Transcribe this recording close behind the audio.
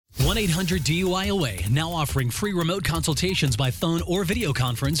1-800-DUI-OA, now offering free remote consultations by phone or video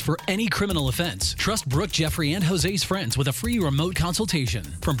conference for any criminal offense. Trust Brooke, Jeffrey, and Jose's friends with a free remote consultation.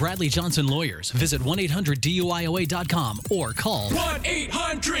 From Bradley Johnson Lawyers, visit 1-800-DUIOA.com or call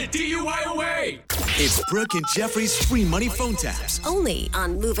 1-800-DUIOA. It's Brooke and Jeffrey's free money phone taps. Only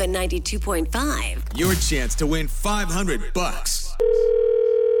on Moving 92.5. Your chance to win $500.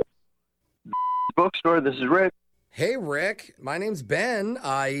 Bookstore, this is Rick. Hey, Rick. My name's Ben.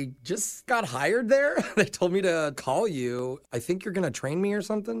 I just got hired there. They told me to call you. I think you're going to train me or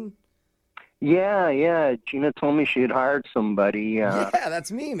something? Yeah. Gina told me she had hired somebody. Yeah,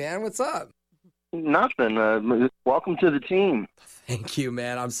 that's me, man. What's up? Nothing. Welcome to the team. Thank you,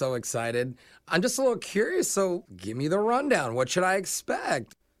 man. I'm so excited. I'm just a little curious, so give me the rundown. What should I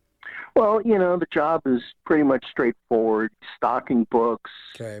expect? Well, the job is pretty much straightforward. Stocking books,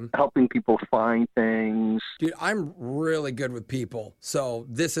 Okay. helping people find things. Dude, I'm really good with people, so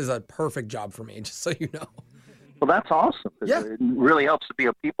this is a perfect job for me, just so you know. Well, that's awesome. Yeah. It really helps to be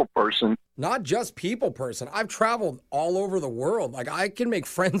a people person. Not just people person. I've traveled all over the world. Like, I can make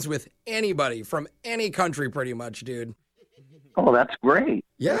friends with anybody from any country pretty much, dude. Oh, that's great.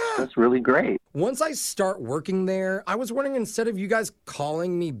 Yeah. That's really great. Once I start working there, I was wondering, instead of you guys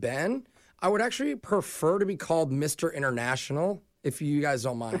calling me Ben, I would actually prefer to be called Mr. International, if you guys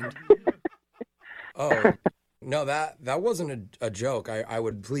don't mind. Oh, no, that wasn't a joke. I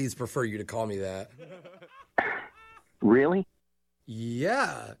would please prefer you to call me that. Really?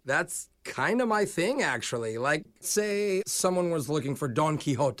 Yeah, that's kind of my thing, actually. Like, say someone was looking for Don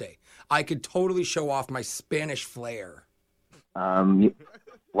Quixote. I could totally show off my Spanish flair.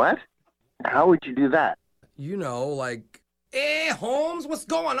 What? How would you do that? Like, hey, Holmes, what's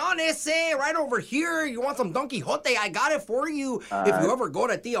going on, ese? Right over here. You want some Don Quixote? I got it for you. If you ever go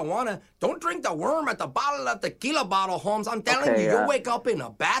to Tijuana, don't drink the worm at the bottle of tequila bottle, Holmes. I'm telling you, you'll wake up in a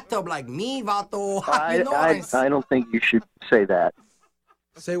bathtub like me, vato. I don't think you should say that.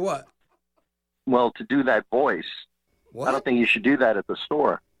 Say what? Well, to do that voice, What? I don't think you should do that at the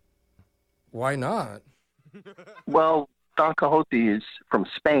store. Why not? Well, Don Quixote is from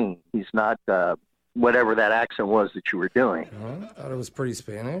Spain. He's not whatever that accent was that you were doing. I thought it was pretty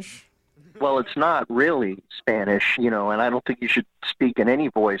Spanish. Well, it's not really Spanish, and I don't think you should speak in any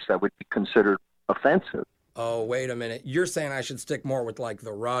voice that would be considered offensive. Oh, wait a minute. You're saying I should stick more with, like,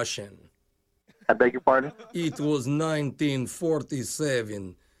 the Russian. I beg your pardon? It was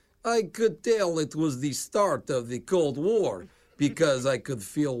 1947. I could tell it was the start of the Cold War because I could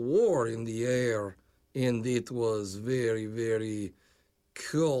feel war in the air, and it was very, very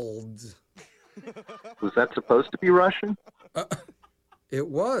cold. Was that supposed to be Russian? It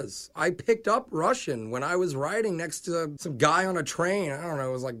was. I picked up Russian when I was riding next to some guy on a train. I don't know.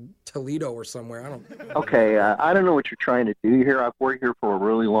 It was like Toledo or somewhere. Okay, I don't know what you're trying to do here. I've worked here for a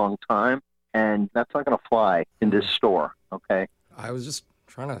really long time, and that's not going to fly in this store, okay? I was just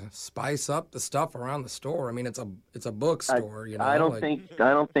trying to spice up the stuff around the store. I mean, it's a bookstore, I don't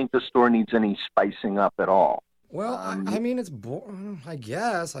think the store needs any spicing up at all. Well, I mean, it's I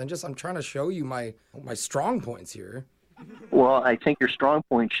guess. I'm trying to show you my strong points here. Well, I think your strong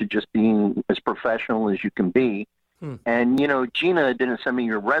point should just be as professional as you can be. And, Gina didn't send me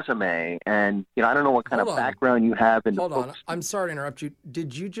your resume, and, I don't know what kind of background you have in the books. Hold on. I'm sorry to interrupt you.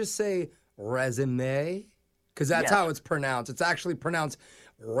 Did you just say resume? Because that's how it's pronounced. It's actually pronounced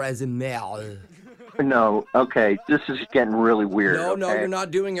resume. No, okay, this is getting really weird. No, okay? you're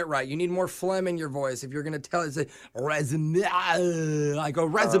not doing it right. You need more phlegm in your voice. If you're going to tell it, say resume, like a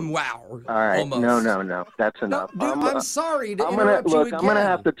resume. All right, almost. No, that's enough. No, dude, I'm sorry to I'm interrupt you again. I'm gonna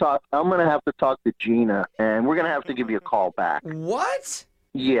have to talk to Gina, and we're gonna have to give you a call back. What?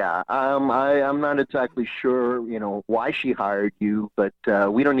 Yeah, I'm not exactly sure, why she hired you, but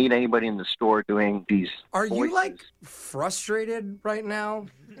we don't need anybody in the store doing these. Are voices. you like frustrated right now?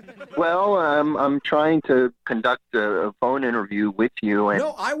 Well, I'm trying to conduct a phone interview with you, and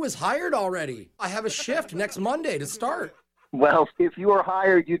No, I was hired already. I have a shift next Monday to start. well, if you are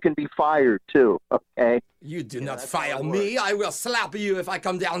hired, you can be fired too. Okay. You do not fire me. I will slap you if I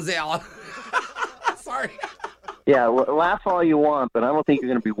come down there. Sorry. Yeah, laugh all you want, but I don't think you're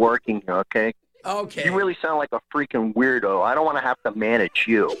going to be working here. Okay. Okay. You really sound like a freaking weirdo. I don't want to have to manage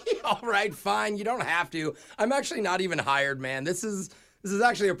you. All right, fine. You don't have to. I'm actually not even hired, man. This is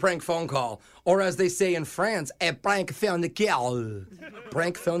actually a prank phone call. Or as they say in France, a prank phone de kill.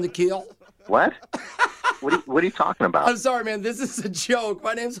 Prank phone de kill? What? What are you talking about? I'm sorry, man. This is a joke.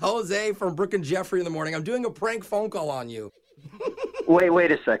 My name's Jose from Brooke and Jeffrey in the Morning. I'm doing a prank phone call on you.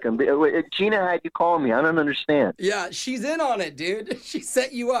 Wait a second. Gina had you calling me. I don't understand. Yeah, she's in on it, dude. She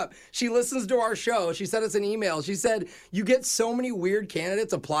set you up. She listens to our show. She sent us an email. She said, you get so many weird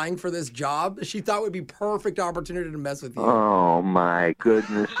candidates applying for this job. She thought it would be perfect opportunity to mess with you. Oh, my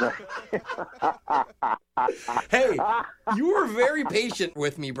goodness. Hey, you were very patient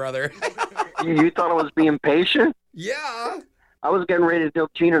with me, brother. You thought I was being patient? Yeah. I was getting ready to tell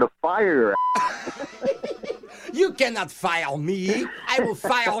Gina to fire her. You cannot file me. I will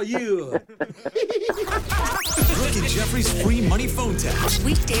file you. Brooke and Jeffrey's free money phone tap.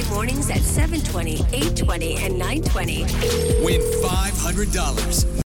 Weekday mornings at 7:20, 8:20, and 9:20. Win $500.